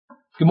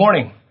Good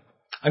morning.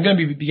 I'm going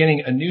to be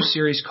beginning a new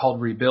series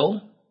called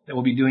Rebuild that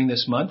we'll be doing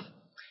this month.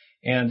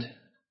 And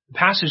the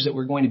passage that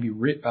we're going to be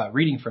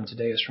reading from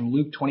today is from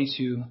Luke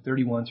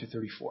 22:31 through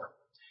 34.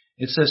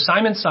 It says,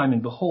 "Simon,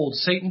 Simon, behold,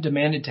 Satan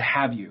demanded to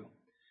have you,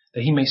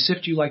 that he may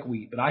sift you like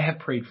wheat, but I have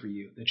prayed for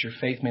you, that your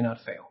faith may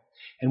not fail.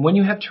 And when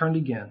you have turned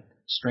again,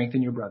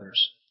 strengthen your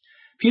brothers."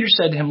 Peter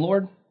said to him,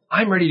 "Lord,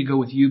 I'm ready to go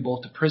with you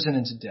both to prison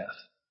and to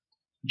death."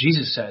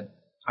 Jesus said,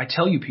 "I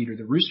tell you, Peter,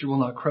 the rooster will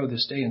not crow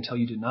this day until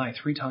you deny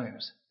 3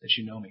 times that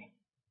you know me."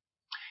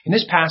 In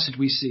this passage,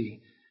 we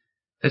see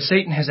that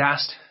Satan has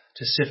asked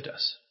to sift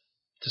us,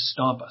 to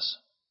stomp us,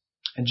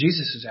 and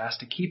Jesus is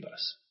asked to keep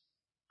us.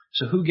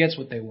 So who gets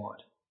what they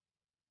want?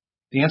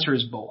 The answer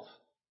is both.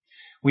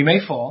 We may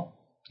fall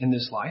in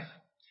this life,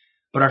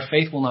 but our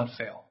faith will not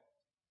fail.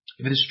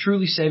 If it is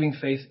truly saving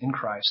faith in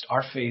Christ,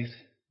 our faith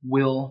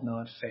will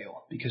not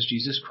fail because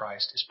Jesus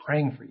Christ is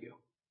praying for you.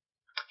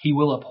 He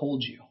will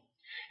uphold you.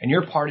 And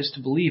your part is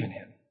to believe in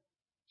him,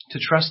 to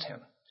trust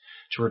him,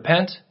 to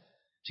repent,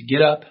 to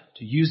get up,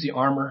 to use the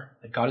armor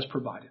that God has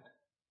provided,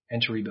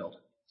 and to rebuild.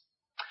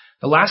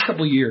 The last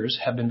couple of years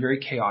have been very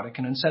chaotic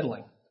and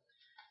unsettling,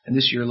 and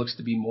this year looks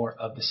to be more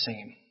of the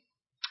same.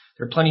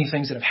 There are plenty of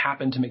things that have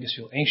happened to make us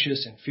feel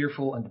anxious and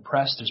fearful and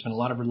depressed. There's been a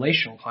lot of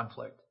relational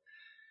conflict.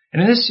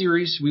 And in this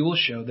series, we will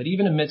show that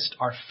even amidst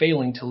our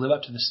failing to live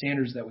up to the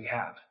standards that we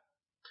have,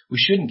 we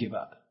shouldn't give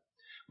up.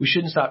 We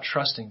shouldn't stop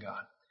trusting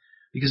God,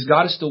 because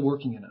God is still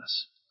working in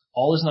us.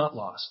 All is not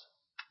lost.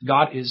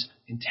 God is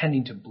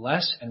intending to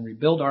bless and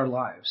rebuild our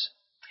lives.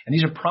 And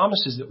these are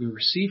promises that we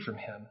receive from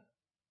him,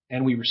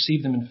 and we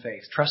receive them in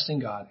faith, trusting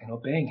God and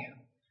obeying him.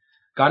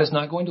 God is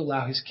not going to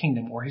allow his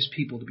kingdom or his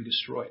people to be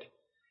destroyed.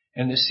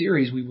 And in this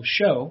series, we will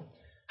show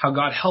how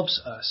God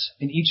helps us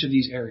in each of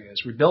these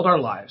areas rebuild our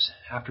lives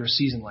after a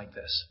season like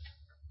this.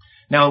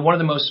 Now, in one of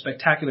the most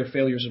spectacular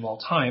failures of all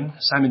time,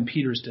 Simon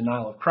Peter's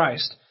denial of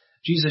Christ,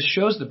 Jesus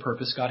shows the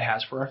purpose God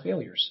has for our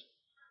failures.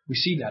 We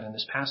see that in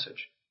this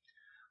passage.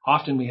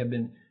 Often we have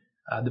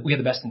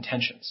the best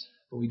intentions,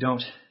 but we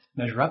don't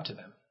measure up to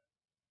them.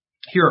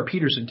 Here are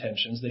Peter's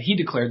intentions that he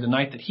declared the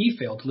night that he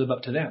failed to live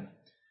up to them.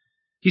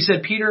 He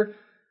said, "Peter,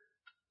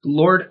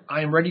 Lord,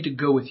 I am ready to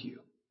go with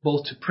you,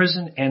 both to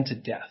prison and to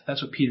death."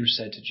 That's what Peter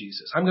said to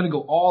Jesus. "I'm going to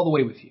go all the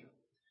way with you."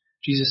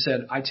 Jesus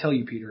said, "I tell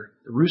you, Peter,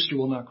 the rooster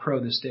will not crow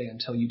this day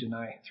until you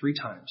deny 3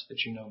 times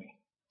that you know me."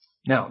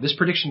 Now, this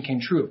prediction came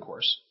true, of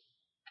course.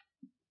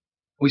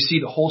 We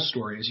see the whole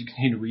story as you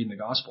continue to read in the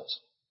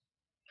Gospels.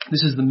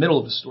 This is the middle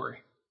of the story.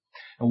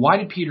 And why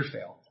did Peter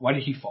fail? Why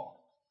did he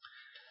fall?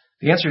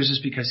 The answer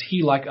is because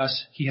he, like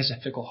us, he has a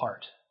fickle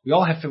heart. We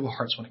all have fickle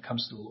hearts when it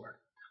comes to the Lord.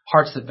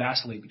 Hearts that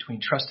vacillate between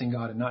trusting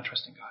God and not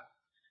trusting God.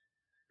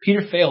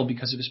 Peter failed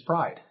because of his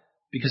pride,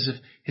 because of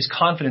his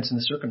confidence in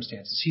the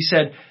circumstances. He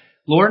said,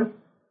 "Lord,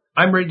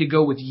 I'm ready to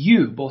go with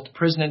you both to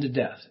prison and to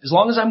death. As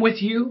long as I'm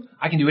with you,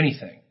 I can do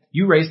anything.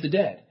 You raise the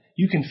dead.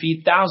 You can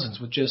feed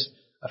thousands with just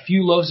a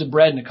few loaves of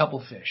bread and a couple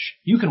of fish.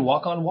 You can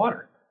walk on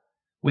water.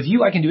 With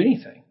you, I can do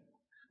anything."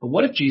 But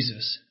what if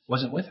Jesus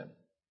wasn't with him?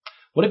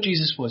 What if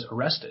Jesus was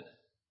arrested?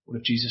 What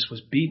if Jesus was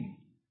beaten,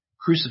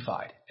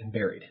 crucified, and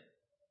buried?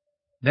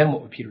 Then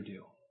what would Peter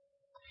do?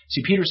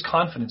 See, Peter's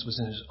confidence was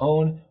in his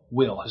own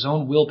will, his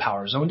own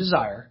willpower, his own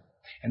desire,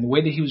 and the way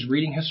that he was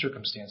reading his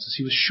circumstances.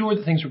 He was sure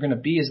that things were going to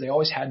be as they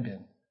always had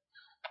been.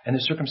 And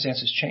the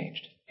circumstances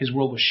changed. His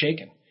world was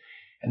shaken.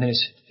 And then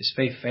his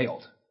faith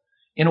failed.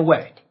 In a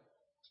way,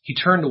 he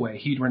turned away.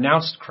 He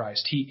renounced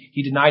Christ.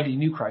 He denied he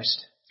knew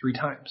Christ 3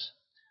 times.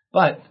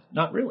 But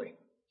not really.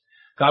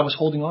 God was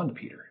holding on to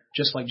Peter,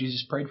 just like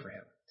Jesus prayed for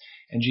him.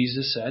 And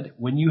Jesus said,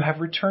 "When you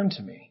have returned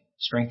to me,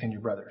 strengthen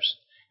your brothers."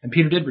 And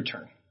Peter did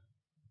return.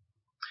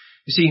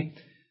 You see,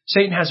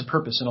 Satan has a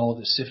purpose in all of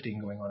this sifting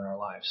going on in our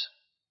lives.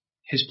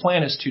 His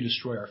plan is to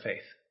destroy our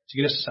faith, to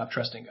get us to stop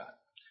trusting God.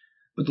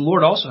 But the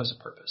Lord also has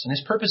a purpose, and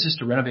his purpose is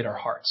to renovate our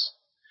hearts,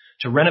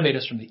 to renovate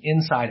us from the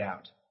inside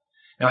out.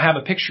 Now, I have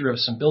a picture of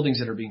some buildings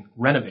that are being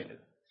renovated.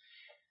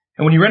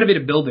 And when you renovate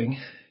a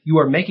building, you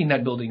are making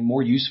that building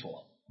more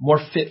useful, more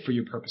fit for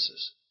your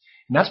purposes.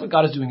 And that's what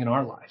God is doing in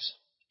our lives.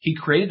 He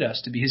created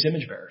us to be his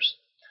image bearers.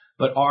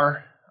 But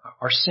our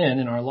sin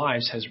in our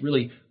lives has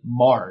really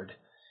marred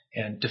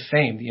and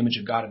defamed the image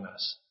of God in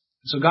us.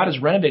 And so God is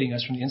renovating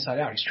us from the inside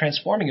out. He's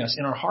transforming us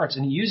in our hearts,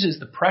 and he uses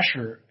the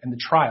pressure and the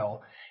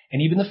trial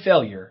and even the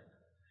failure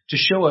to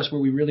show us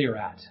where we really are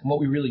at and what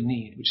we really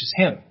need, which is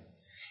him.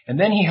 And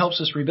then he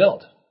helps us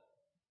rebuild.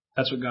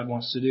 That's what God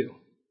wants to do.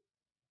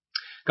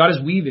 God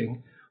is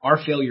weaving our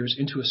failures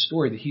into a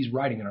story that he's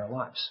writing in our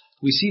lives.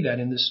 We see that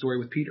in this story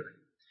with Peter.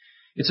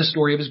 It's a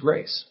story of his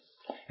grace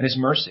and his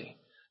mercy.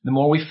 The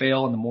more we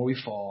fail and the more we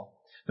fall,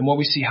 the more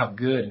we see how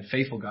good and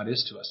faithful God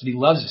is to us, that he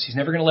loves us. He's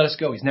never going to let us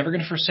go. He's never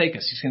going to forsake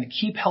us. He's going to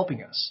keep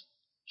helping us,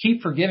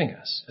 keep forgiving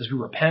us as we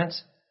repent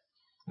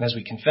and as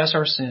we confess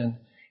our sin,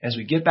 as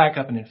we get back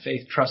up and in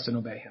faith trust and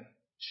obey him.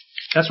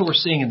 That's what we're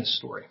seeing in this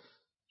story.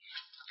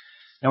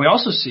 Now, we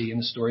also see in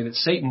the story that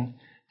Satan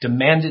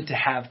demanded to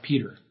have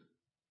Peter.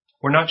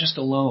 We're not just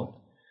alone.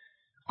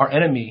 Our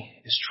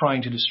enemy is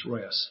trying to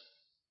destroy us.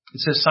 It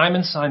says,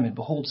 Simon, Simon,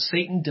 behold,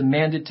 Satan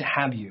demanded to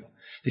have you,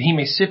 that he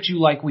may sift you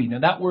like wheat. Now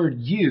that word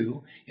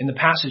you in the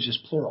passage is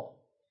plural.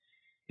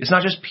 It's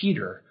not just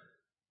Peter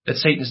that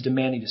Satan is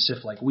demanding to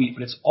sift like wheat,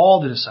 but it's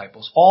all the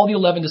disciples, all the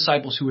 11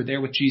 disciples who were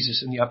there with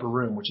Jesus in the upper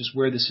room, which is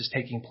where this is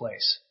taking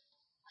place.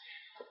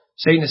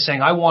 Satan is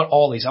saying, I want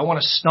all these. I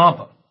want to stomp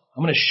them.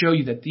 I'm going to show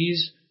you that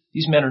these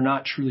men are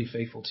not truly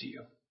faithful to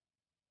you.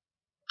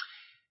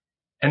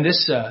 And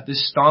this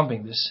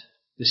stomping, this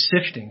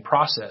sifting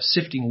process,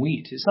 sifting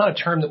wheat, it's not a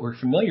term that we're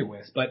familiar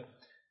with, but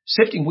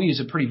sifting wheat is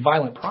a pretty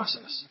violent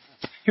process.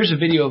 Here's a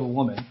video of a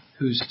woman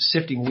who's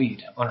sifting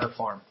wheat on her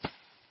farm.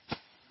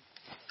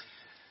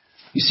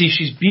 You see,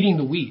 she's beating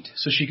the wheat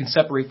so she can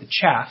separate the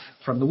chaff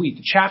from the wheat.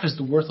 The chaff is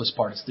the worthless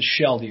part. It's the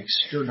shell, the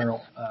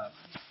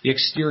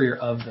exterior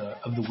of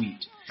the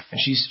wheat. And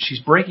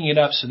she's breaking it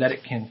up so that it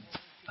can,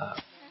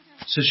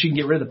 so she can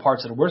get rid of the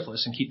parts that are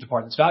worthless and keep the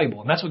part that's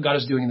valuable. And that's what God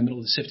is doing in the middle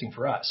of the sifting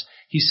for us.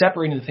 He's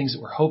separating the things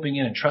that we're hoping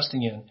in and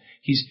trusting in.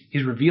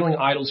 He's revealing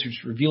idols.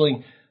 He's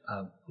revealing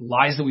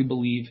lies that we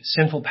believe,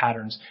 sinful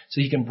patterns,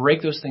 so he can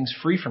break those things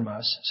free from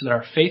us so that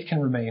our faith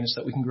can remain and so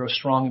that we can grow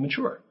strong and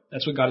mature.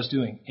 That's what God is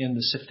doing in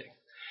the sifting.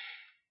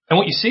 And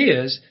what you see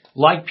is,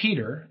 like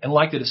Peter and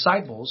like the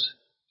disciples,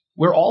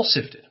 we're all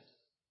sifted.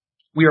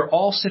 We are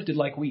all sifted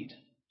like wheat.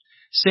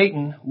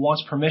 Satan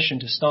wants permission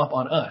to stomp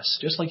on us,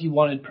 just like he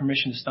wanted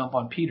permission to stomp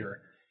on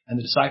Peter and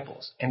the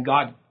disciples. And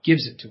God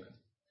gives it to him.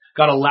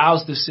 God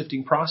allows this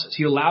sifting process.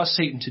 He allows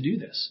Satan to do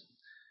this.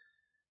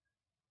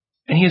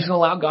 And he is going to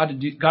allow God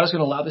is going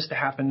to allow this to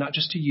happen not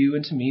just to you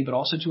and to me, but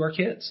also to our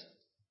kids,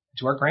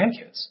 to our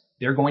grandkids.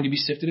 They're going to be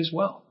sifted as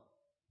well.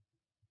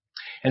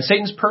 And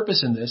Satan's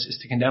purpose in this is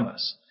to condemn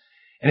us.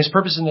 And his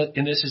purpose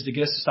in this is to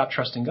get us to stop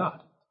trusting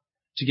God,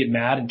 to get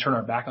mad and turn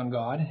our back on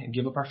God and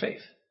give up our faith.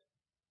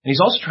 And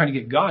he's also trying to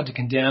get God to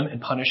condemn and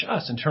punish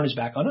us and turn his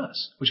back on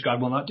us, which God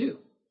will not do.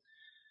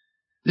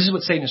 This is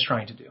what Satan is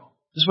trying to do.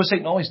 This is what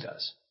Satan always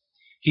does.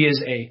 He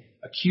is an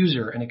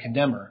accuser and a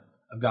condemner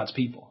of God's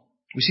people.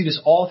 We see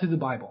this all through the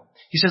Bible.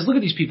 He says, look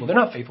at these people. They're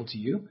not faithful to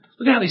you.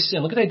 Look at how they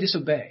sin. Look at how they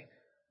disobey.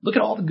 Look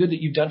at all the good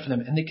that you've done for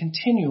them. And they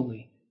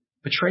continually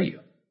betray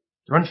you.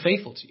 They're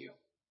unfaithful to you.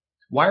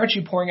 Why aren't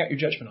you pouring out your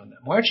judgment on them?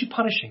 Why aren't you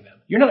punishing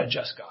them? You're not a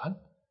just God.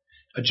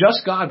 A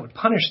just God would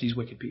punish these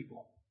wicked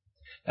people.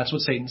 That's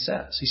what Satan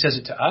says. He says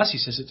it to us. He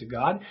says it to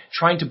God,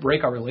 trying to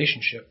break our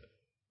relationship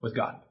with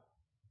God.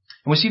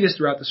 And we see this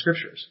throughout the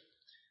scriptures.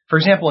 For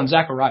example, in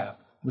Zechariah,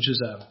 which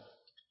is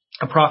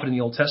a prophet in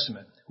the Old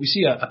Testament, we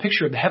see a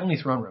picture of the heavenly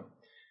throne room.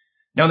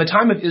 Now, in the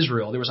time of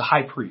Israel, there was a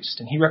high priest,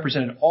 and he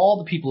represented all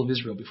the people of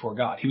Israel before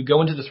God. He would go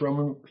into the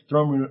throne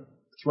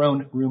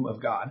room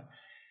of God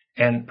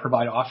and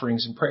provide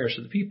offerings and prayers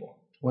for the people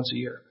once a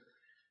year.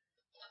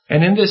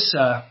 And in this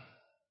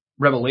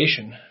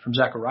revelation from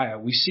Zechariah,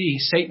 we see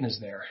Satan is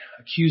there,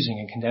 accusing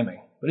and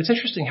condemning. But it's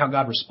interesting how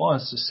God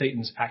responds to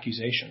Satan's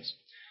accusations.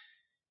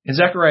 In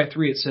Zechariah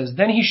 3, it says,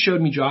 Then he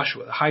showed me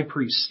Joshua, the high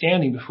priest,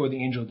 standing before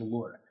the angel of the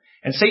Lord,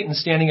 and Satan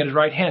standing at his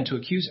right hand to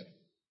accuse him.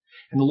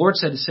 And the Lord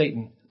said to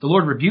Satan, The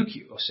Lord rebuke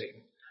you, O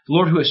Satan. The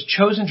Lord who has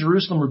chosen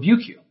Jerusalem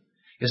rebuke you.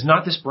 Is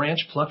not this branch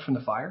plucked from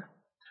the fire?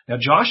 Now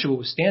Joshua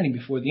was standing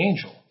before the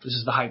angel. This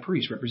is the high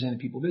priest representing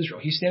the people of Israel.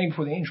 He's standing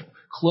before the angel,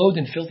 clothed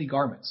in filthy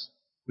garments,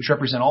 which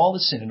represent all the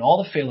sin and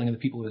all the failing of the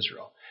people of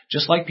Israel,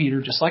 just like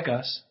Peter, just like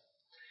us.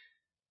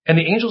 And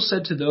the angel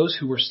said to those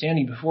who were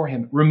standing before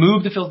him,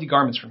 Remove the filthy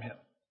garments from him.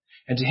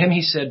 And to him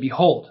he said,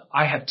 Behold,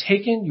 I have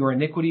taken your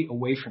iniquity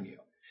away from you,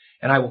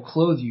 and I will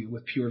clothe you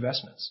with pure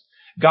vestments.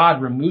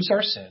 God removes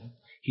our sin,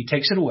 he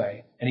takes it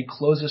away, and he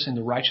clothes us in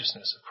the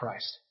righteousness of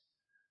Christ.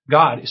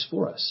 God is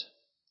for us.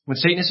 When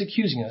Satan is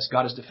accusing us,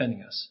 God is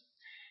defending us.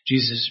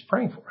 Jesus is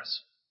praying for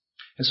us.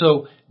 And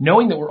so,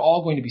 knowing that we're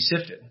all going to be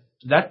sifted,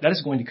 that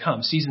is going to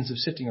come. Seasons of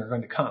sifting are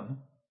going to come,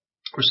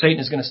 where Satan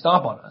is going to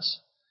stomp on us.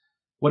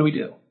 What do we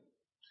do?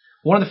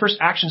 One of the first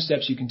action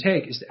steps you can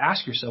take is to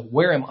ask yourself,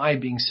 where am I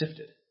being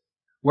sifted?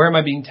 Where am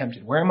I being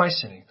tempted? Where am I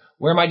sinning?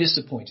 Where am I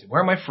disappointed?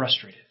 Where am I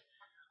frustrated?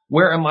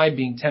 Where am I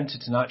being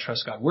tempted to not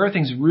trust God? Where are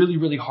things really,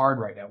 really hard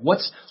right now?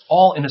 What's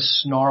all in a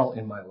snarl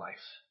in my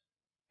life?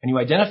 And you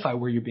identify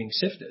where you're being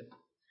sifted.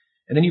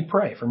 And then you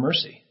pray for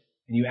mercy.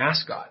 And you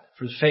ask God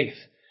for faith to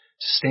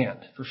stand,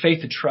 for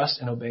faith to trust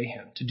and obey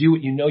him, to do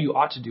what you know you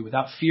ought to do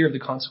without fear of the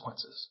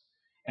consequences.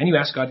 And you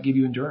ask God to give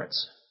you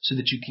endurance so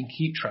that you can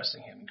keep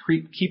trusting him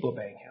and keep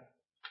obeying him.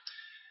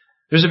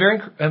 There's a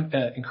very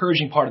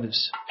encouraging part of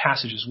this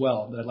passage as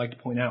well that I'd like to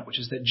point out, which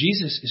is that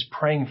Jesus is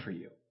praying for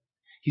you.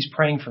 He's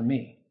praying for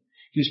me.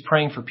 He was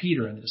praying for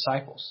Peter and the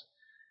disciples.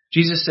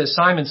 Jesus says,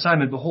 Simon,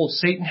 Simon, behold,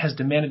 Satan has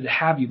demanded to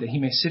have you that he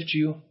may sift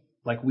you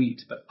like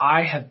wheat, but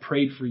I have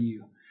prayed for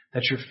you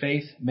that your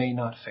faith may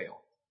not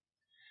fail.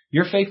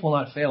 Your faith will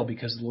not fail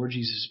because the Lord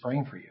Jesus is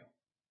praying for you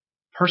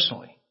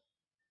personally.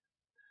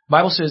 The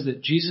Bible says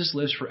that Jesus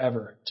lives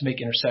forever to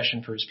make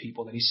intercession for his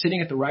people, that he's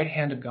sitting at the right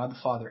hand of God the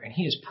Father, and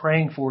he is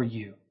praying for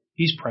you.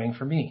 He's praying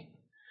for me.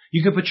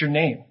 You could put your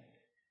name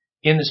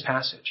in this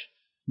passage.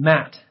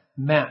 Matt,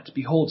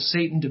 behold,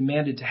 Satan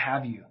demanded to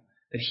have you,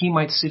 that he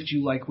might sift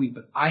you like wheat,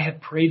 but I have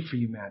prayed for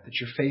you, Matt,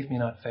 that your faith may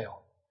not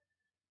fail.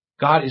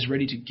 God is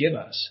ready to give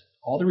us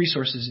all the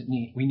resources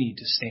we need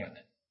to stand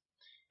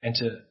and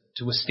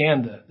to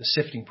withstand the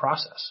sifting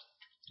process,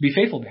 to be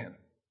faithful to him,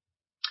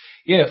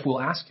 if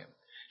we'll ask him.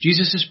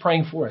 Jesus is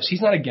praying for us.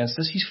 He's not against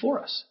us. He's for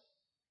us.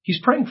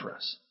 He's praying for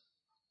us.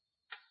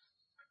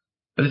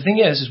 But the thing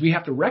is we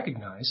have to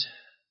recognize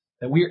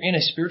that we are in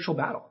a spiritual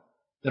battle,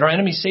 that our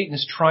enemy Satan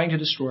is trying to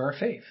destroy our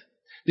faith.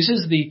 This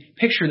is the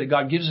picture that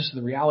God gives us of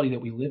the reality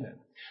that we live in.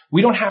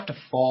 We don't have to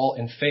fall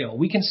and fail.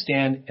 We can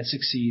stand and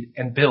succeed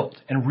and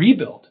build and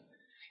rebuild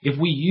if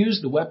we use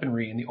the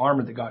weaponry and the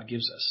armor that God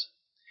gives us.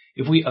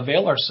 If we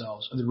avail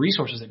ourselves of the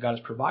resources that God has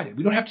provided,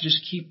 we don't have to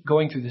just keep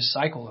going through this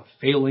cycle of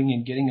failing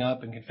and getting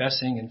up and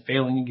confessing and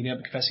failing and getting up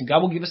and confessing.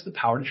 God will give us the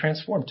power to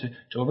transform,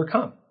 to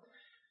overcome.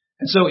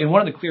 And so in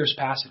one of the clearest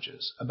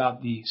passages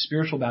about the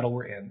spiritual battle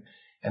we're in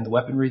and the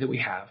weaponry that we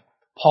have,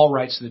 Paul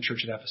writes to the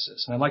church at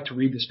Ephesus. And I'd like to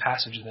read this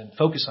passage and then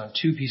focus on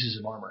two pieces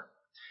of armor.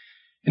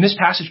 In this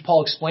passage,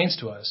 Paul explains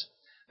to us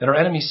that our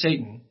enemy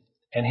Satan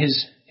and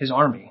his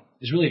army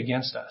is really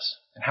against us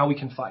and how we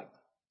can fight.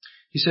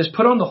 He says,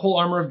 put on the whole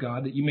armor of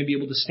God that you may be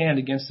able to stand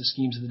against the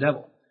schemes of the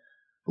devil.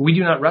 For we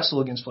do not wrestle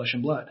against flesh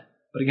and blood,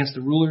 but against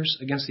the rulers,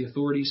 against the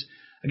authorities,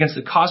 against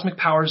the cosmic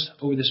powers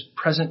over this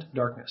present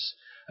darkness,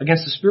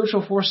 against the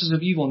spiritual forces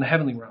of evil in the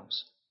heavenly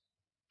realms.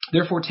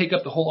 Therefore take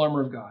up the whole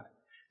armor of God,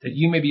 that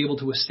you may be able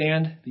to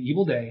withstand the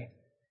evil day,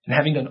 and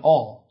having done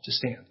all, to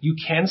stand. You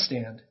can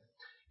stand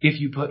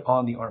if you put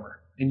on the armor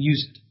and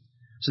use it.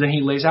 So then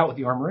he lays out what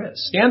the armor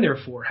is. Stand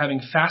therefore,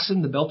 having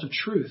fastened the belt of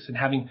truth, and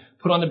having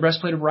put on the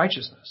breastplate of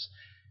righteousness,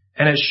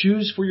 and as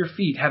shoes for your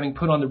feet, having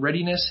put on the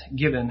readiness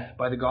given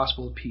by the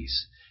gospel of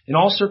peace. In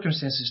all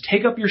circumstances,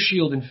 take up your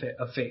shield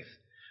of faith,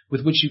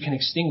 with which you can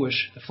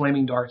extinguish the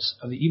flaming darts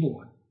of the evil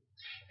one.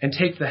 And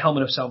take the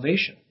helmet of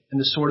salvation and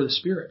the sword of the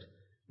Spirit,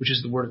 which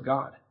is the word of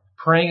God,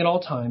 praying at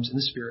all times in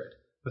the Spirit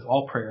with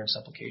all prayer and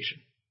supplication.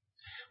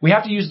 We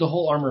have to use the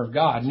whole armor of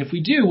God, and if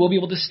we do, we'll be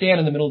able to stand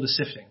in the middle of the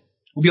sifting.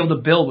 We'll be able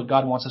to build what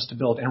God wants us to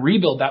build and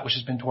rebuild that which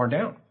has been torn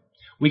down.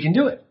 We can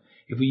do it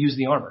if we use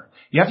the armor.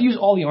 You have to use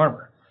all the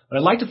armor. But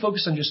I'd like to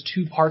focus on just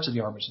two parts of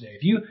the armor today.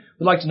 If you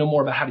would like to know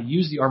more about how to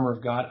use the armor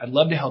of God, I'd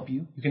love to help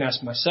you. You can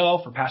ask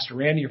myself or Pastor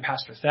Randy or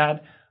Pastor Thad.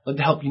 I'd love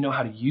to help you know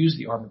how to use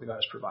the armor that God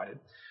has provided.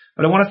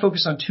 But I want to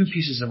focus on two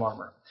pieces of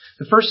armor.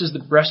 The first is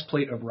the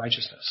breastplate of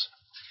righteousness.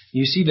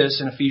 You see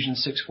this in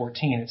Ephesians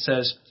 6:14. It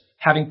says,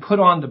 having put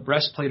on the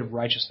breastplate of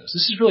righteousness.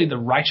 This is really the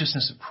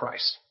righteousness of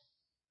Christ.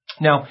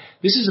 Now,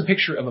 this is a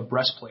picture of a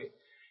breastplate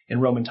in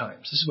Roman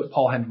times. This is what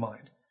Paul had in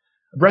mind.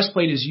 A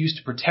breastplate is used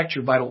to protect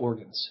your vital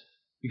organs.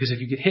 Because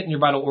if you get hit in your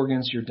vital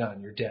organs, you're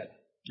done. You're dead.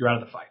 You're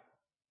out of the fight.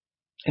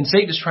 And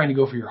Satan is trying to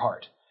go for your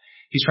heart.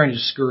 He's trying to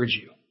discourage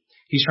you.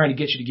 He's trying to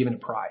get you to give in to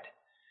pride.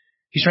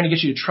 He's trying to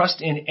get you to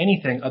trust in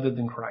anything other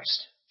than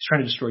Christ. He's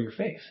trying to destroy your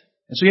faith.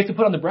 And so you have to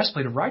put on the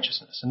breastplate of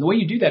righteousness. And the way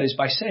you do that is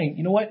by saying,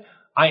 you know what?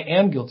 I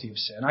am guilty of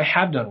sin. I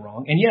have done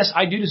wrong. And yes,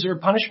 I do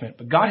deserve punishment.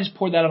 But God has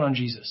poured that out on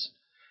Jesus.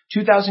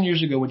 2,000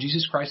 years ago when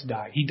Jesus Christ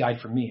died, he died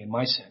for me and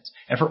my sins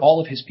and for all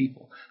of his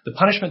people. The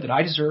punishment that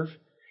I deserve,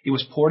 it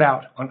was poured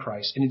out on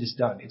Christ, and it is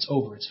done. It's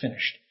over. It's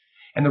finished.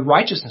 And the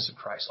righteousness of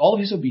Christ, all of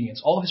his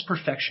obedience, all of his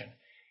perfection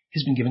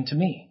has been given to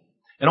me.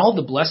 And all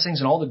the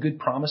blessings and all the good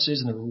promises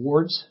and the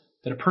rewards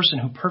that a person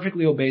who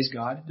perfectly obeys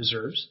God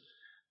deserves,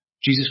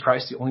 Jesus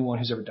Christ, the only one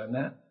who's ever done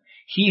that,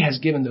 he has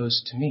given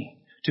those to me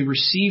to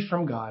receive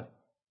from God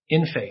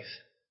in faith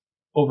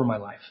over my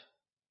life.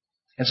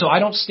 And so I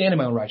don't stand in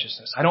my own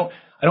righteousness. I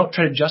don't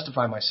try to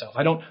justify myself.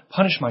 I don't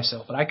punish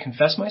myself, but I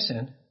confess my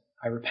sin.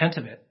 I repent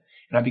of it.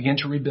 And I begin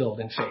to rebuild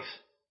in faith.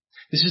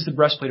 This is the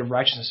breastplate of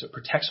righteousness that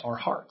protects our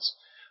hearts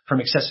from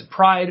excessive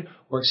pride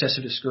or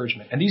excessive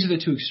discouragement. And these are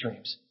the two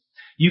extremes.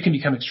 You can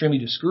become extremely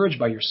discouraged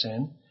by your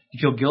sin. You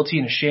feel guilty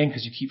and ashamed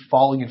because you keep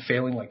falling and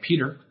failing like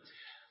Peter.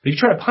 But if you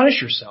try to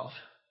punish yourself,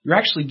 you're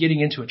actually getting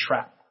into a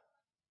trap.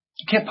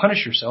 You can't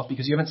punish yourself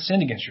because you haven't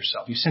sinned against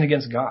yourself. You sinned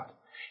against God.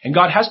 And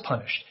God has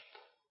punished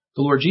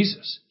the Lord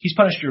Jesus. He's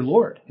punished your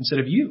Lord instead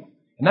of you.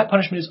 And that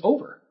punishment is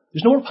over.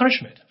 There's no more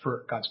punishment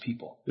for God's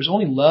people. There's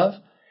only love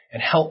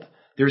and help.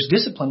 There's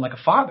discipline like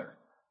a father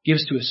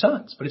gives to his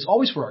sons, but it's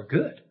always for our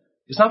good.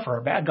 It's not for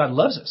our bad. God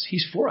loves us.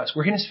 He's for us.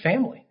 We're in his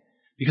family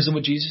because of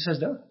what Jesus has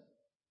done.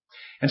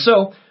 And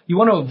so you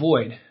want to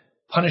avoid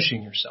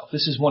punishing yourself.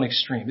 This is one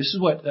extreme. This is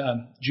what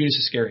Judas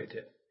Iscariot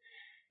did.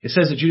 It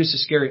says that Judas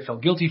Iscariot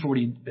felt guilty for what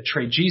he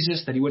betrayed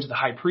Jesus, that he went to the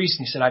high priest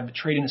and he said, I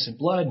betrayed innocent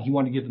blood, and he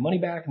wanted to give the money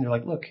back. And they're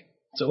like, look,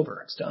 it's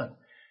over. It's done.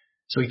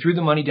 So he threw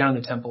the money down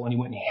in the temple and he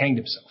went and he hanged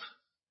himself.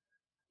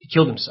 He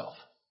killed himself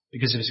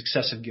because of his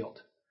excessive guilt.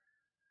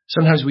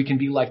 Sometimes we can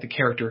be like the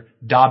character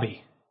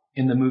Dobby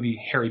in the movie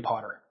Harry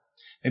Potter.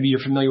 Maybe you're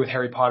familiar with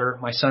Harry Potter.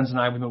 My sons and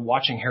I have been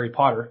watching Harry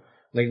Potter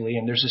lately,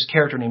 and there's this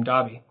character named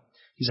Dobby.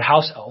 He's a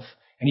house elf,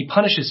 and he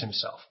punishes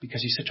himself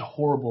because he's such a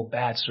horrible,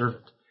 bad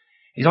servant.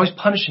 He's always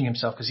punishing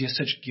himself because he has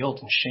such guilt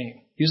and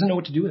shame. He doesn't know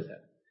what to do with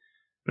it.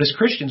 But as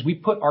Christians, we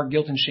put our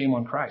guilt and shame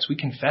on Christ. We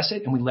confess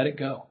it and we let it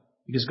go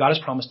because God has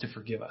promised to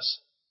forgive us.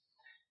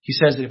 He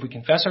says that if we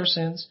confess our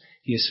sins,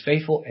 he is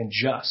faithful and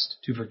just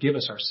to forgive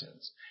us our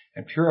sins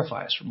and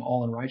purify us from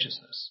all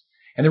unrighteousness.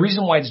 And the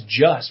reason why it's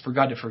just for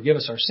God to forgive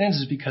us our sins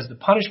is because the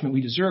punishment we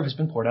deserve has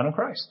been poured out on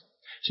Christ.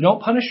 So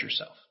don't punish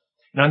yourself.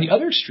 And on the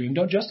other extreme,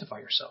 don't justify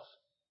yourself.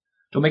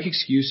 Don't make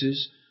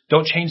excuses.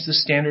 Don't change the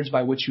standards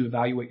by which you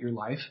evaluate your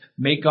life.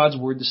 Make God's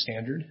word the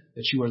standard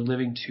that you are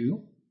living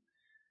to.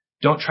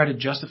 Don't try to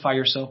justify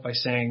yourself by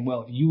saying,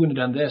 well, if you wouldn't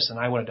have done this, and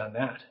I would have done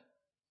that.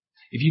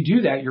 If you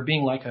do that, you're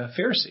being like a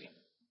Pharisee.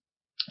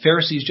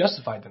 Pharisees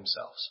justified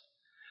themselves.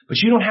 But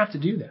you don't have to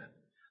do that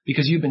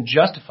because you've been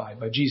justified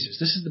by Jesus.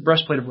 This is the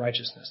breastplate of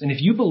righteousness. And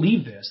if you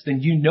believe this, then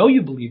you know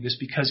you believe this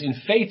because in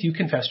faith you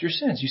confess your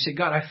sins. You say,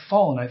 God, I've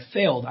fallen, I've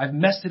failed, I've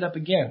messed it up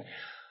again.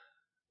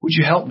 Would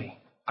you help me?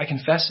 I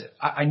confess it.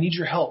 I need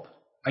your help.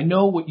 I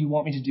know what you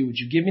want me to do. Would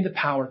you give me the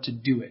power to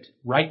do it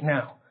right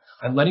now?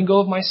 I'm letting go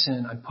of my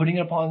sin. I'm putting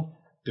it upon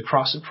the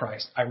cross of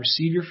Christ. I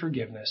receive your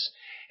forgiveness.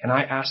 And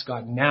I ask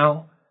God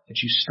now that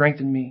you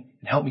strengthen me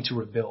and help me to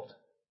rebuild.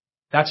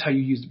 That's how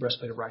you use the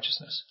breastplate of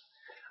righteousness.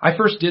 I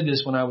first did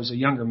this when I was a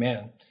younger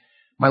man.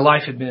 My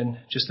life had been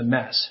just a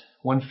mess,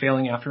 one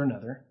failing after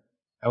another.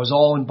 I was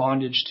all in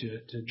bondage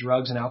to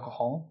drugs and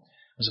alcohol.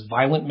 I was a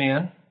violent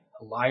man,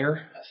 a liar,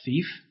 a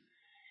thief.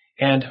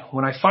 And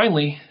when I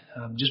finally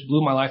just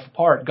blew my life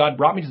apart, God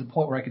brought me to the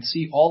point where I could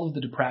see all of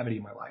the depravity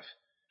in my life,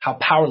 how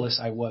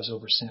powerless I was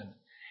over sin.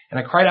 And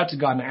I cried out to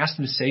God and I asked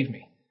him to save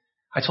me.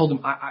 I told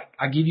him,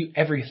 I give you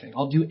everything.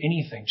 I'll do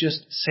anything.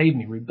 Just save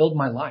me, rebuild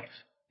my life.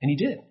 And he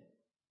did.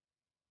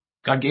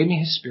 God gave me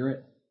his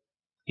spirit.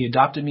 He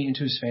adopted me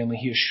into his family.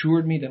 He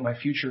assured me that my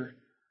future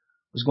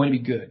was going to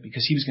be good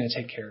because he was going to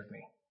take care of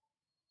me.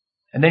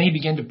 And then he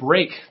began to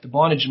break the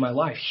bondage in my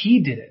life.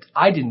 He did it.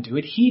 I didn't do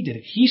it. He did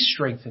it. He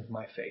strengthened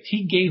my faith.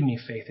 He gave me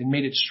faith and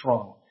made it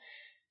strong.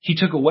 He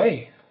took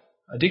away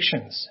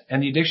addictions,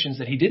 and the addictions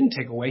that he didn't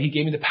take away, he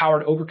gave me the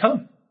power to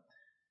overcome.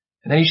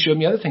 And then he showed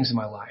me other things in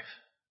my life,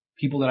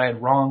 people that I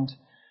had wronged,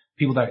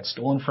 people that I had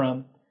stolen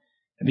from,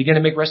 and began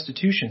to make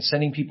restitution,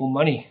 sending people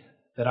money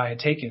that I had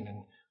taken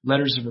and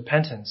letters of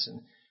repentance,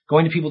 and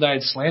going to people that I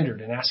had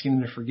slandered and asking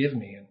them to forgive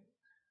me, and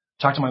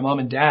talk to my mom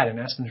and dad and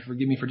ask them to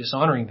forgive me for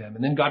dishonoring them.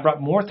 And then God brought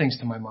more things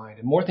to my mind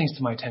and more things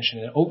to my attention.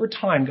 And over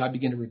time, God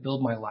began to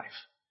rebuild my life.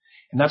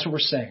 And that's what we're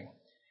saying.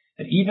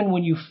 That even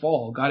when you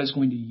fall, God is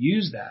going to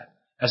use that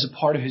as a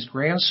part of his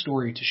grand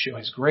story to show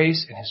his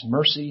grace and his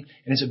mercy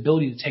and his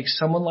ability to take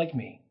someone like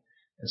me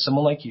and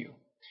someone like you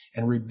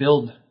and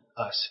rebuild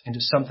us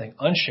into something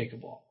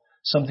unshakable,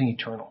 something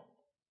eternal.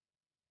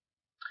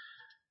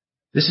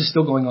 This is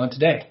still going on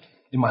today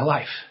in my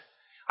life.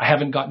 I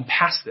haven't gotten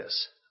past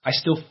this. I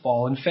still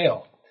fall and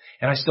fail.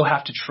 And I still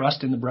have to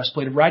trust in the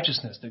breastplate of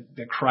righteousness,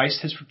 that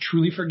Christ has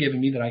truly forgiven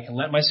me, that I can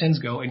let my sins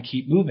go and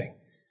keep moving.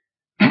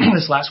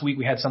 This last week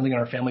we had something in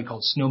our family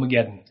called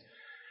Snowmageddon.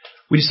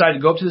 We decided to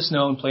go up to the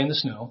snow and play in the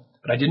snow,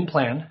 but I didn't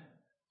plan.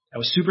 I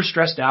was super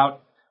stressed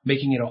out,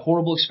 making it a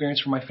horrible experience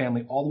for my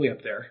family all the way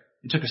up there.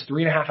 It took us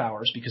 3.5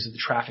 hours because the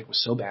traffic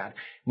was so bad.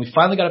 When we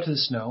finally got up to the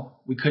snow,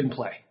 we couldn't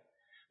play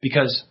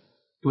because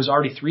it was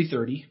already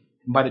 3:30.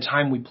 And by the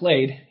time we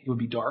played, it would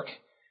be dark.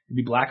 There'd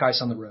be black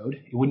ice on the road.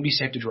 It wouldn't be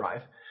safe to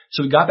drive.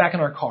 So we got back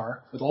in our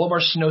car with all of our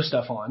snow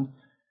stuff on,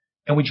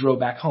 and we drove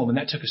back home, and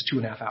that took us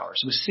 2.5 hours.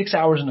 It was 6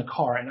 hours in the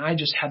car, and I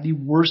just had the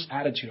worst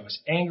attitude. I was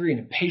angry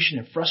and impatient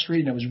and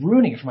frustrated, and I was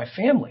ruining it for my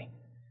family.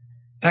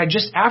 And I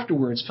just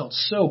afterwards felt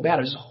so bad.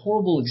 It was a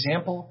horrible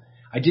example.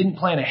 I didn't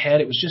plan ahead.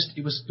 It was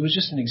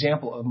just an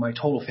example of my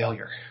total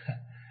failure.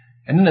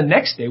 And then the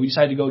next day, we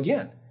decided to go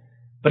again.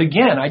 But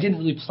again, I didn't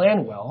really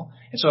plan well,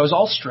 and so I was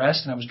all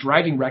stressed, and I was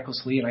driving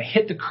recklessly, and I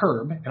hit the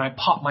curb, and I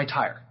popped my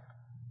tire.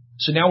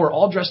 So now we're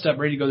all dressed up,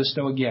 ready to go to the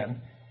snow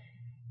again,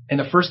 and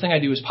the first thing I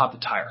do is pop the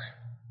tire.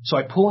 So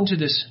I pull into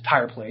this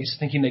tire place,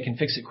 thinking they can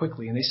fix it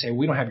quickly, and they say,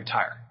 we don't have your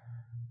tire.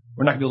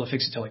 We're not going to be able to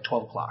fix it till like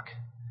 12 o'clock.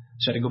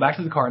 So I had to go back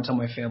to the car and tell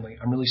my family,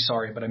 I'm really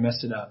sorry, but I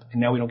messed it up, and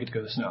now we don't get to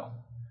go to the snow.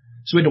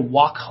 So we had to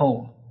walk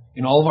home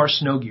in all of our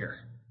snow gear.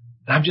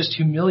 And I'm just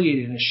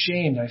humiliated and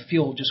ashamed. I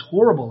feel just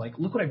horrible. Like,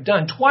 look what I've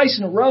done twice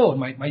in a row. And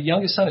my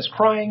youngest son is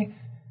crying.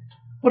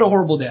 What a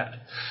horrible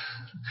dad.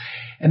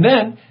 And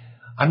then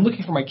I'm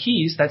looking for my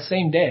keys that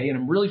same day, and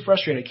I'm really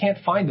frustrated. I can't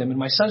find them, and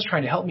my son's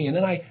trying to help me. And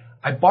then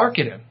I bark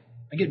at him.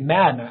 I get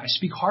mad, and I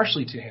speak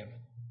harshly to him.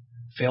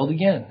 Failed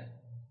again.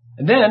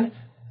 And then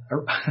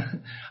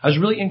I was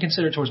really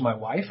inconsiderate towards my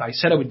wife. I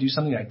said I would do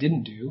something I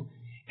didn't do.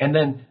 And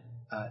then,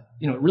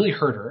 it really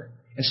hurt her.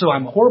 And so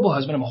I'm a horrible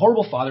husband, I'm a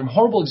horrible father, I'm a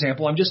horrible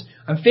example,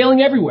 I'm failing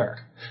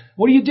everywhere.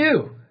 What do you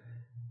do?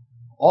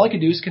 All I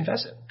could do is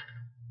confess it.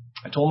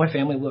 I told my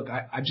family, look,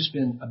 I've just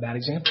been a bad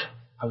example.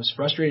 I was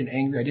frustrated and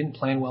angry, I didn't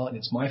plan well, and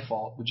it's my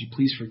fault. Would you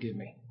please forgive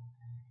me?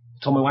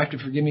 I told my wife to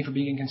forgive me for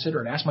being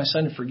inconsiderate. I asked my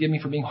son to forgive me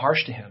for being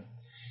harsh to him.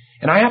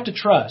 And I have to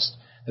trust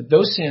that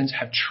those sins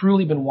have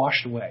truly been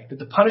washed away, that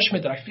the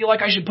punishment that I feel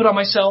like I should put on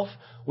myself,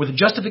 or the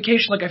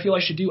justification like I feel I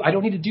should do, I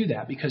don't need to do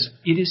that because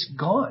it is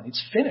gone.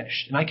 It's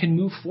finished, and I can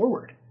move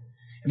forward.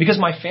 And because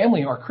my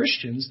family are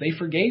Christians, they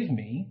forgave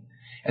me,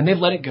 and they've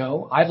let it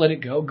go. I've let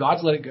it go.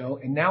 God's let it go.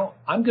 And now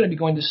I'm going to be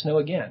going to snow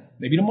again,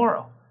 maybe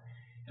tomorrow.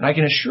 And I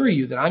can assure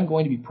you that I'm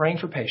going to be praying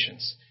for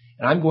patience,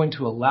 and I'm going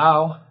to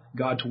allow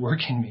God to work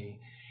in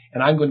me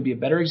And I'm going to be a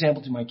better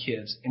example to my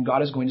kids. And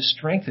God is going to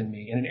strengthen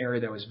me in an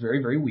area that was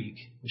very, very weak,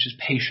 which is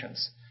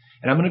patience.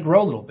 And I'm going to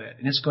grow a little bit.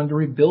 And it's going to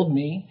rebuild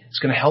me. It's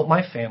going to help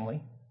my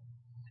family.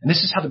 And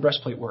this is how the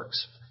breastplate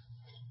works.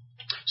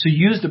 So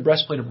use the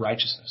breastplate of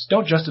righteousness.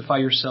 Don't justify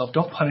yourself.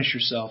 Don't punish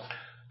yourself.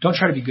 Don't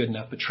try to be good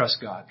enough, but trust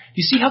God. Do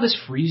you see how this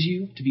frees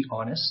you to be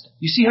honest?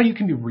 You see how you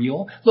can be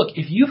real? Look,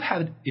 if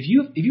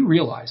you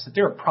realize that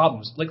there are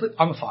problems, like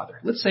I'm a father.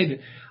 Let's say that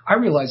I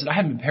realize that I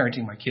haven't been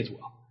parenting my kids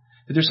well.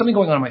 That there's something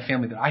going on in my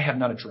family that I have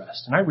not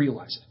addressed, and I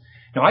realize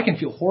it. Now, I can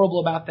feel horrible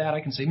about that.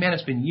 I can say, man,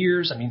 it's been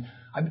years. I'm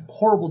a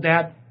horrible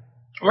dad.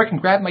 Or I can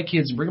grab my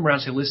kids and bring them around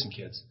and say, listen,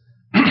 kids,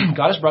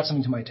 God has brought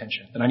something to my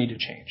attention that I need to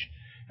change.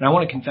 And I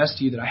want to confess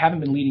to you that I haven't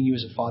been leading you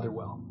as a father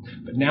well.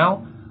 But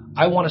now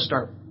I want to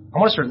start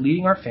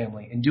leading our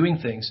family and doing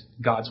things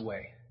God's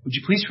way. Would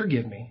you please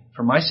forgive me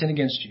for my sin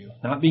against you,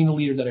 not being the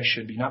leader that I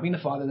should be, not being the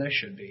father that I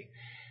should be.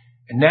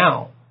 And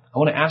now I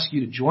want to ask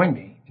you to join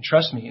me and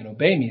trust me and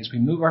obey me as we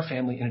move our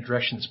family in a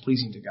direction that's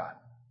pleasing to God.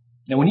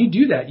 Now, when you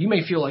do that, you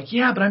may feel like,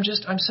 yeah, but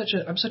I'm such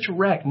a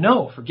wreck.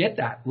 No, forget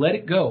that. Let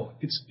it go.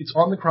 It's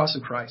on the cross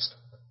of Christ.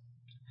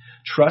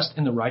 Trust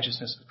in the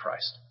righteousness of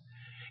Christ.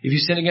 If you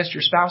sin against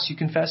your spouse, you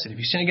confess it. If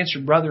you sin against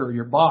your brother or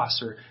your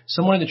boss or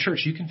someone in the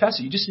church, you confess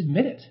it. You just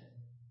admit it.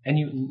 And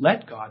you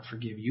let God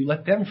forgive you.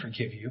 Let them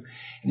forgive you.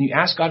 And you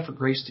ask God for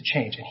grace to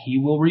change. And He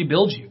will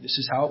rebuild you. This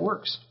is how it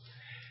works.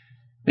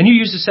 Then you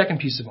use the second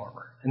piece of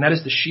armor. And that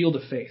is the shield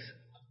of faith.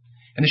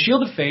 And the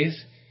shield of faith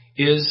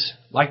is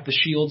like the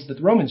shields that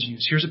the Romans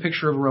use. Here's a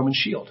picture of a Roman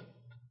shield.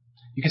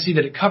 You can see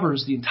that it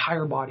covers the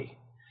entire body.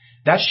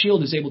 That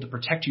shield is able to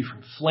protect you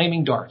from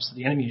flaming darts that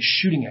the enemy is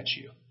shooting at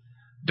you.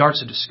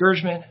 Darts of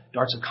discouragement,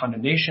 darts of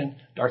condemnation,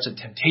 darts of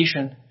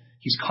temptation.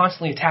 He's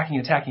constantly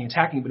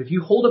attacking. But if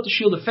you hold up the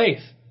shield of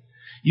faith,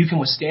 you can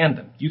withstand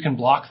them. You can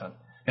block them.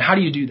 Now, how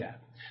do you do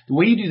that? The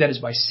way you do that is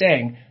by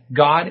saying,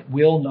 God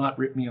will not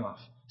rip me off.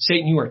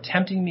 Satan, you are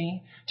tempting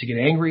me to get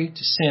angry,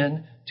 to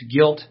sin, to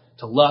guilt,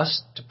 to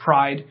lust, to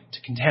pride,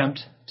 to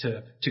contempt,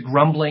 to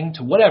grumbling,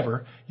 to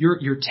whatever.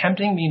 You're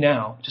tempting me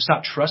now to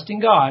stop trusting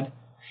God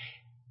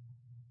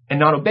and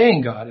not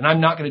obeying God. And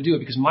I'm not going to do it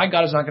because my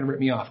God is not going to rip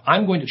me off.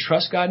 I'm going to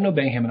trust God and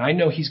obey Him. And I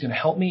know He's going to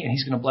help me and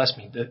He's going to bless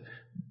me.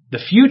 The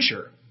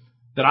future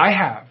that I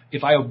have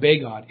if I obey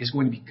God is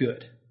going to be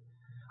good.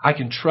 I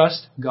can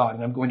trust God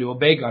and I'm going to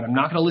obey God. I'm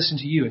not going to listen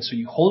to you. And so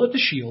you hold up the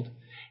shield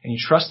and you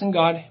trust in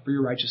God for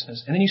your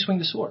righteousness. And then you swing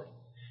the sword.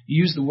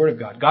 You use the word of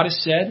God. God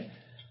has said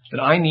that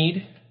I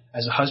need,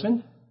 as a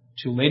husband,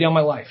 to lay down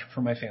my life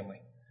for my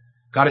family.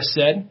 God has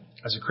said,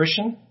 as a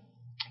Christian,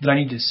 that I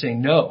need to say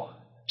no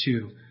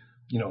to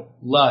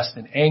lust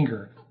and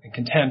anger and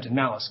contempt and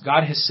malice.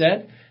 God has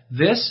said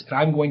this, and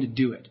I'm going to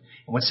do it.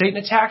 And when Satan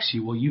attacks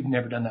you, well, you've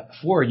never done that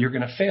before. You're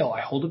going to fail.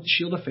 I hold up the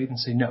shield of faith and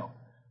say, no,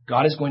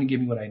 God is going to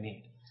give me what I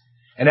need.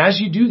 And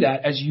as you do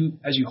that, as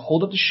you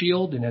hold up the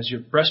shield and as your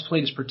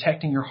breastplate is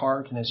protecting your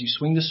heart and as you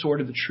swing the sword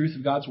of the truth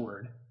of God's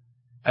word,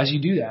 as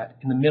you do that,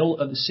 in the middle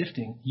of the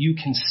sifting, you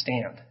can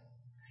stand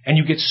and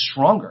you get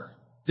stronger.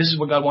 This is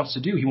what God wants to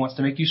do. He wants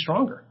to make you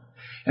stronger.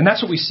 And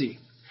that's what we see.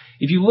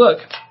 If you look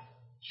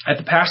at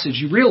the passage,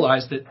 you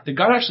realize that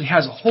God actually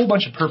has a whole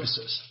bunch of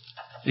purposes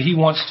that He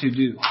wants to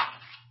do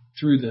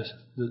through the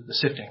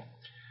sifting.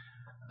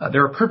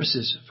 There are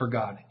purposes for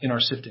God in our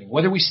sifting.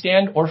 Whether we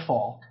stand or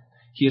fall,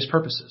 He has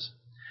purposes.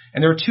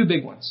 And there are two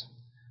big ones.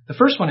 The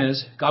first one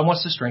is God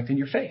wants to strengthen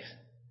your faith.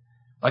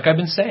 Like I've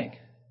been saying,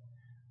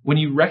 when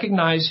you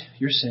recognize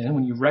your sin,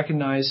 when you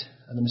recognize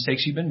the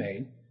mistakes you've been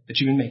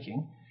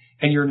making,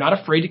 and you're not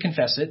afraid to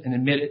confess it and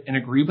admit it and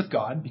agree with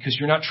God because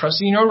you're not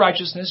trusting in your own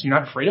righteousness, you're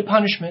not afraid of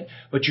punishment,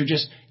 but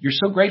you're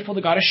so grateful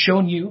that God has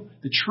shown you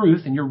the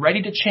truth and you're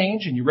ready to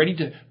change and you're ready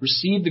to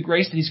receive the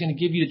grace that He's going to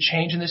give you to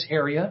change in this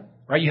area,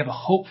 right? You have a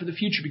hope for the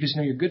future because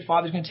you know your good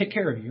Father's going to take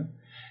care of you.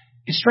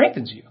 It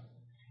strengthens you.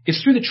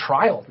 It's through the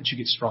trial that you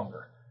get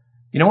stronger.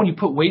 When you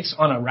put weights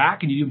on a rack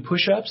and you do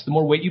push-ups, the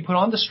more weight you put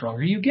on, the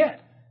stronger you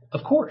get.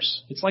 Of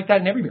course. It's like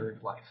that in every area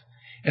of life.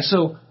 And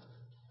so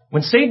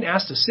when Satan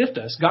asks to sift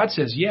us, God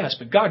says yes,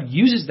 but God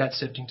uses that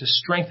sifting to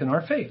strengthen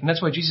our faith. And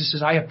that's why Jesus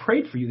says, I have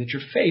prayed for you that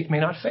your faith may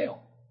not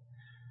fail.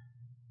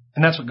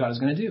 And that's what God is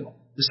going to do.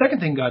 The second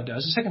thing God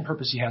does, the second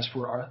purpose He has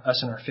for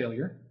us in our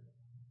failure,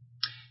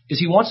 is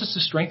He wants us to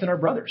strengthen our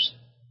brothers.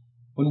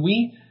 When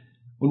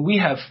we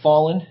have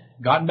fallen,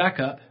 gotten back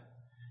up,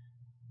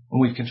 when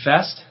we've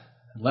confessed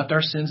and left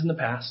our sins in the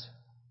past,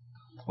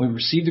 when we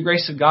receive the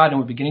grace of God and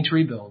we're beginning to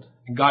rebuild,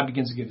 and God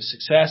begins to give us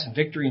success and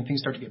victory and things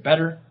start to get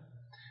better,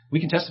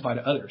 we can testify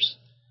to others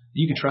that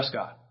you can trust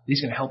God, that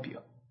He's going to help you.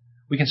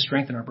 We can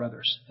strengthen our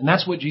brothers. And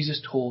that's what Jesus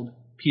told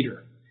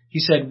Peter. He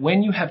said,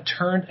 when you have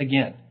turned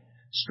again,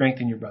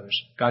 strengthen your brothers.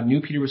 God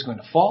knew Peter was going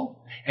to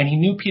fall, and He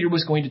knew Peter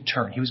was going to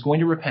turn. He was going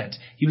to repent.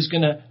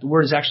 The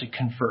word is actually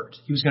convert.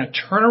 He was going to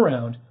turn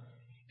around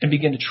and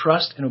begin to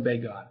trust and obey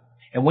God.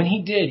 And when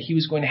he did, he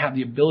was going to have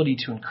the ability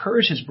to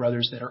encourage his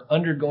brothers that are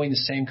undergoing the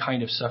same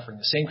kind of suffering,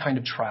 the same kind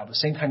of trial, the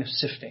same kind of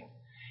sifting.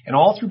 And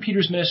all through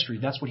Peter's ministry,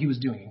 that's what he was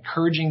doing,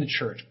 encouraging the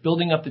church,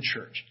 building up the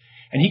church.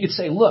 And he could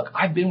say, look,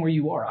 I've been where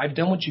you are. I've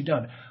done what you've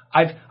done.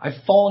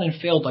 I've fallen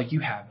and failed like you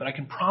have, but I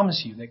can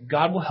promise you that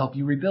God will help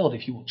you rebuild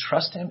if you will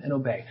trust him and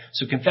obey.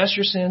 So confess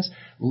your sins,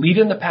 leave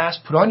in the past,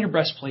 put on your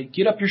breastplate,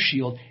 get up your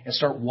shield, and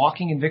start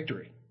walking in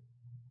victory.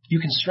 You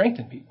can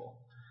strengthen people.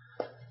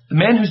 The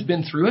man who's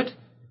been through it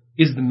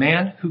is the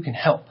man who can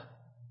help.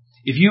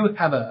 If you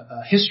have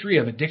a history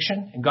of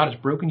addiction and God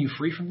has broken you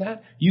free from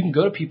that, you can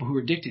go to people who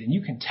are addicted and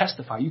you can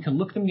testify. You can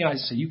look them in the eyes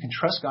and say, you can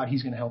trust God,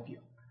 he's going to help you.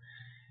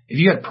 If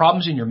you had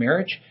problems in your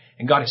marriage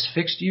and God has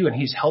fixed you and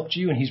he's helped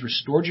you and he's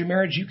restored your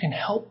marriage, you can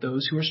help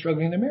those who are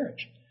struggling in their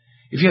marriage.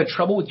 If you had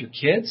trouble with your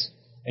kids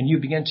and you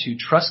begin to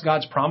trust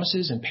God's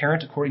promises and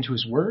parent according to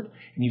his word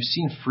and you've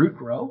seen fruit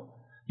grow,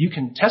 you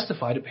can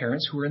testify to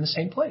parents who are in the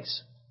same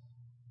place.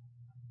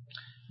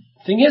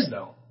 Thing is,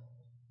 though,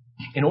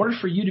 in order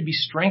for you to be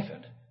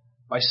strengthened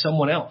by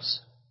someone else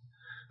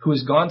who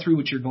has gone through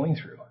what you're going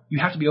through, you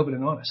have to be open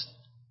and honest.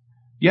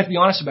 You have to be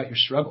honest about your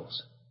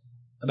struggles,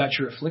 about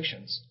your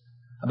afflictions,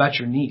 about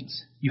your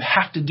needs. You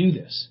have to do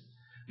this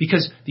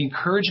because the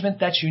encouragement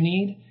that you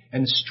need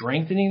and the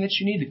strengthening that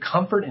you need, the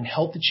comfort and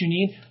help that you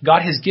need,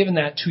 God has given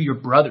that to your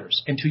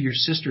brothers and to your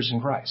sisters in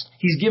Christ.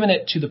 He's given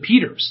it to the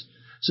Peters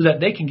so that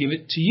they can give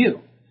it to you.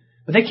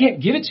 But they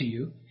can't give it to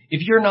you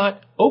if you're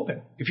not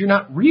open, if you're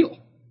not real.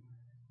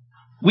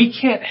 We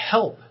can't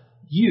help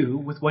you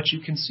with what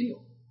you conceal.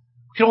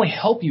 We can only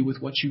help you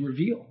with what you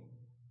reveal.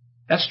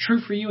 That's true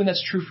for you and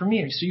that's true for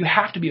me. So you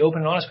have to be open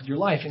and honest with your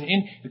life. And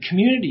in a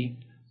community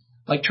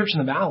like Church in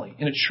the Valley,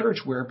 in a church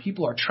where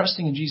people are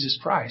trusting in Jesus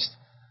Christ,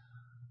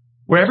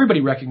 where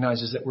everybody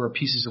recognizes that we're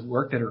pieces of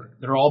work that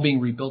are all being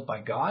rebuilt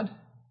by God,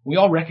 we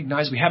all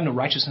recognize we have no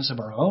righteousness of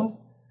our own,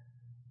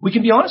 we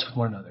can be honest with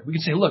one another. We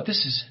can say, look, this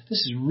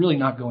is really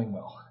not going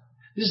well.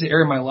 This is the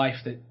area of my life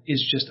that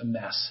is just a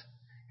mess.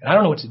 And I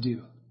don't know what to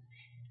do.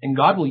 And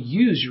God will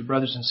use your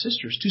brothers and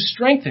sisters to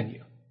strengthen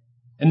you.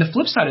 And the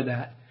flip side of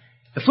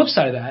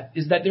that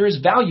is that there is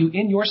value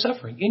in your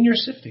suffering, in your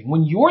sifting.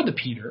 When you're the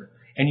Peter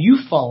and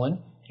you've fallen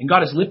and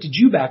God has lifted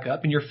you back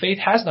up and your faith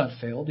has not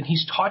failed and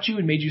he's taught you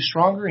and made you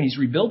stronger and he's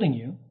rebuilding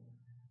you,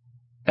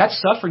 that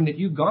suffering that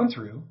you've gone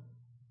through,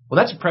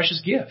 well, that's a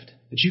precious gift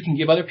that you can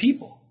give other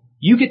people.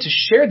 You get to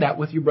share that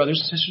with your brothers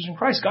and sisters in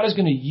Christ. God is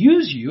going to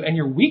use you and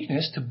your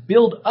weakness to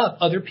build up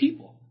other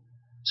people.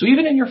 So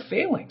even in your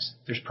failings,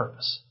 there's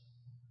purpose.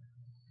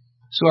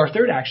 So our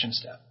third action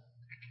step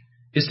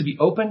is to be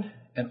open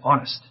and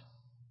honest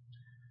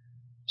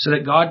so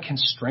that God can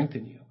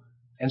strengthen you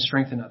and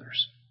strengthen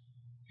others.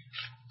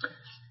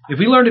 If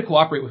we learn to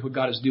cooperate with what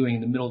God is doing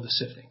in the middle of the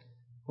sifting,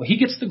 well, he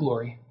gets the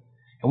glory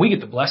and we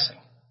get the blessing.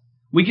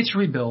 We get to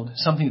rebuild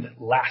something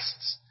that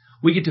lasts.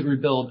 We get to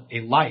rebuild a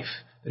life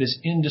that is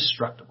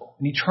indestructible,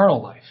 an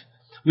eternal life.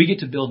 We get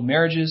to build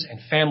marriages and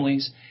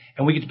families,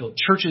 and we get to build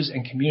churches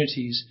and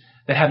communities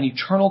that have an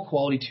eternal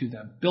quality to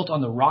them, built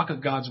on the rock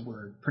of God's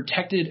word,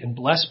 protected and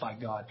blessed by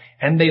God,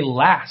 and they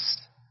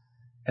last.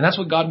 And that's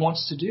what God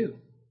wants to do.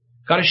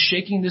 God is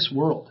shaking this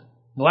world.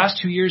 The last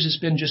 2 years has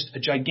been just a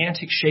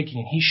gigantic shaking,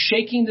 and he's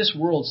shaking this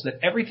world so that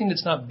everything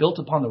that's not built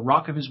upon the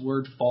rock of his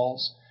word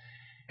falls,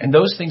 and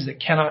those things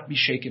that cannot be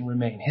shaken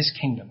remain, his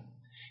kingdom.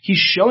 He's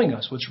showing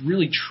us what's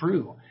really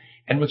true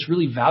and what's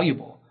really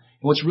valuable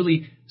and what's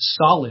really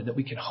solid that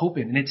we can hope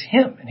in, and it's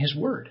him and his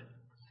word.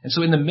 And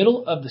so in the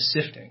middle of the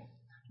sifting,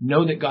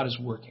 know that God is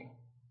working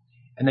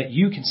and that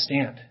you can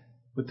stand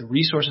with the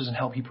resources and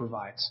help he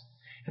provides.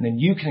 And then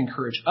you can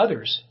encourage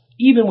others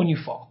even when you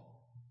fall.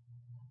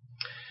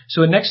 So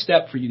the next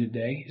step for you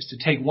today is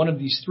to take one of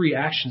these 3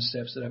 action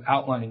steps that I've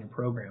outlined in your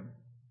program.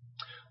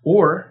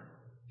 Or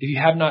if you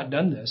have not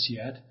done this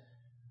yet,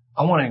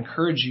 I want to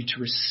encourage you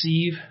to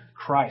receive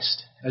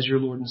Christ as your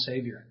Lord and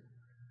Savior.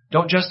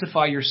 Don't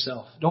justify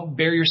yourself. Don't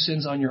bear your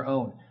sins on your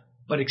own,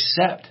 but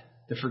accept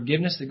the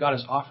forgiveness that God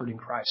has offered in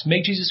Christ.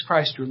 Make Jesus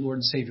Christ your Lord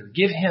and Savior.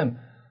 Give him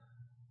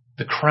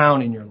the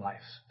crown in your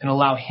life and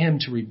allow him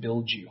to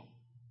rebuild you.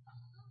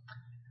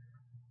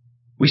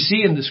 We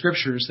see in the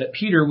scriptures that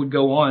Peter would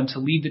go on to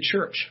lead the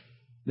church,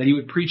 that he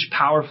would preach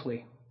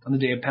powerfully on the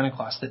day of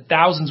Pentecost, that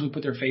thousands would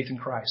put their faith in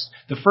Christ.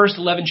 The first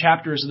 11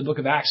 chapters of the book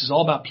of Acts is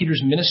all about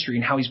Peter's ministry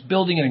and how he's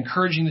building and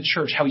encouraging the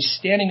church, how he's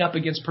standing up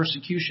against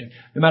persecution.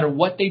 No matter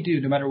what they do,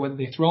 no matter whether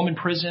they throw him in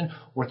prison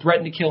or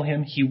threaten to kill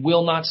him, he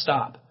will not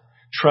stop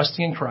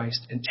trusting in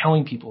Christ and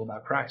telling people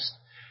about Christ.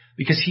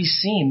 Because he's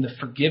seen the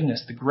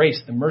forgiveness, the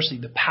grace, the mercy,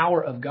 the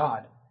power of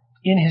God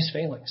in his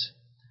failings.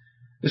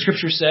 The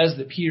scripture says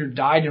that Peter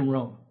died in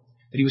Rome,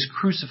 that he was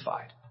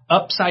crucified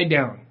upside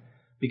down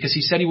because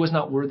he said he was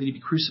not worthy to be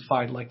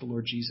crucified like the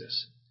Lord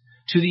Jesus.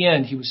 To the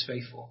end, he was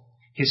faithful.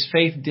 His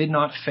faith did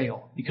not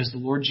fail because the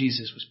Lord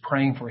Jesus was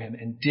praying for him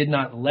and did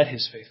not let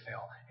his faith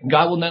fail. And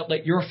God will not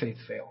let your faith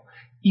fail,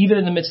 even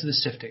in the midst of the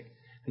sifting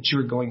that you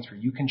are going through.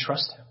 You can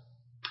trust him.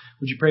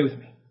 Would you pray with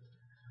me?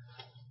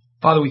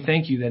 Father, we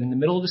thank you that in the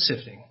middle of the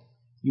sifting,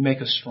 you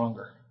make us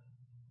stronger.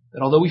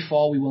 That although we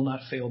fall, we will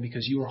not fail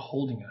because you are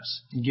holding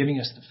us and giving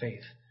us the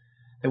faith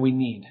that we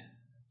need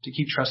to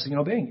keep trusting and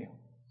obeying you.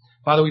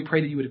 Father, we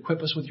pray that you would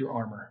equip us with your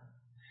armor,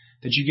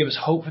 that you give us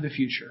hope for the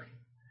future,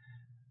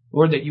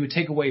 Lord, that you would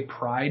take away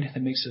pride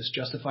that makes us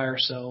justify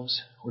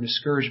ourselves or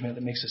discouragement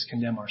that makes us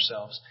condemn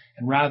ourselves,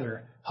 and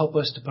rather help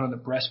us to put on the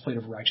breastplate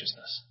of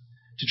righteousness,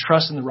 to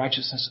trust in the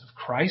righteousness of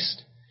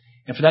Christ,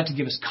 and for that to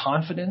give us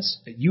confidence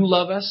that you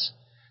love us,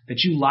 that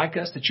you like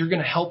us, that you're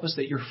going to help us,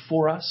 that you're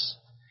for us,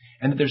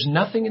 and that there's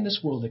nothing in this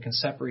world that can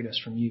separate us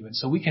from you. And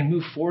so we can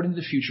move forward into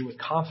the future with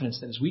confidence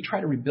that as we try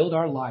to rebuild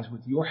our lives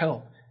with your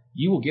help,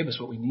 you will give us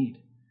what we need.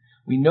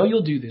 We know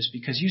you'll do this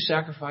because you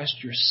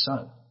sacrificed your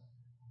Son,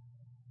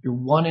 your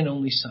one and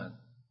only Son,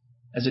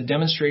 as a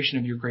demonstration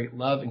of your great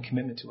love and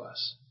commitment to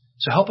us.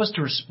 So help us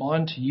to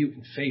respond to you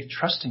in faith,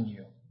 trusting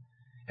you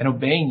and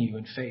obeying you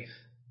in faith.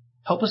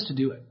 Help us to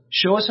do it.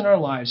 Show us in our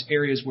lives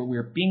areas where we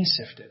are being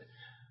sifted.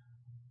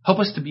 Help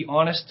us to be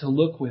honest, to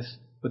look with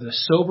a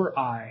sober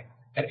eye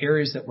at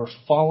areas that we're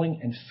falling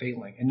and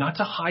failing, and not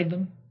to hide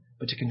them,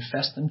 but to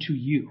confess them to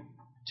you,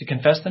 to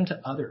confess them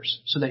to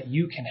others, so that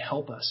you can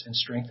help us and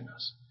strengthen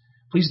us.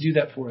 Please do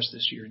that for us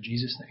this year. In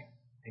Jesus' name,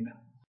 amen.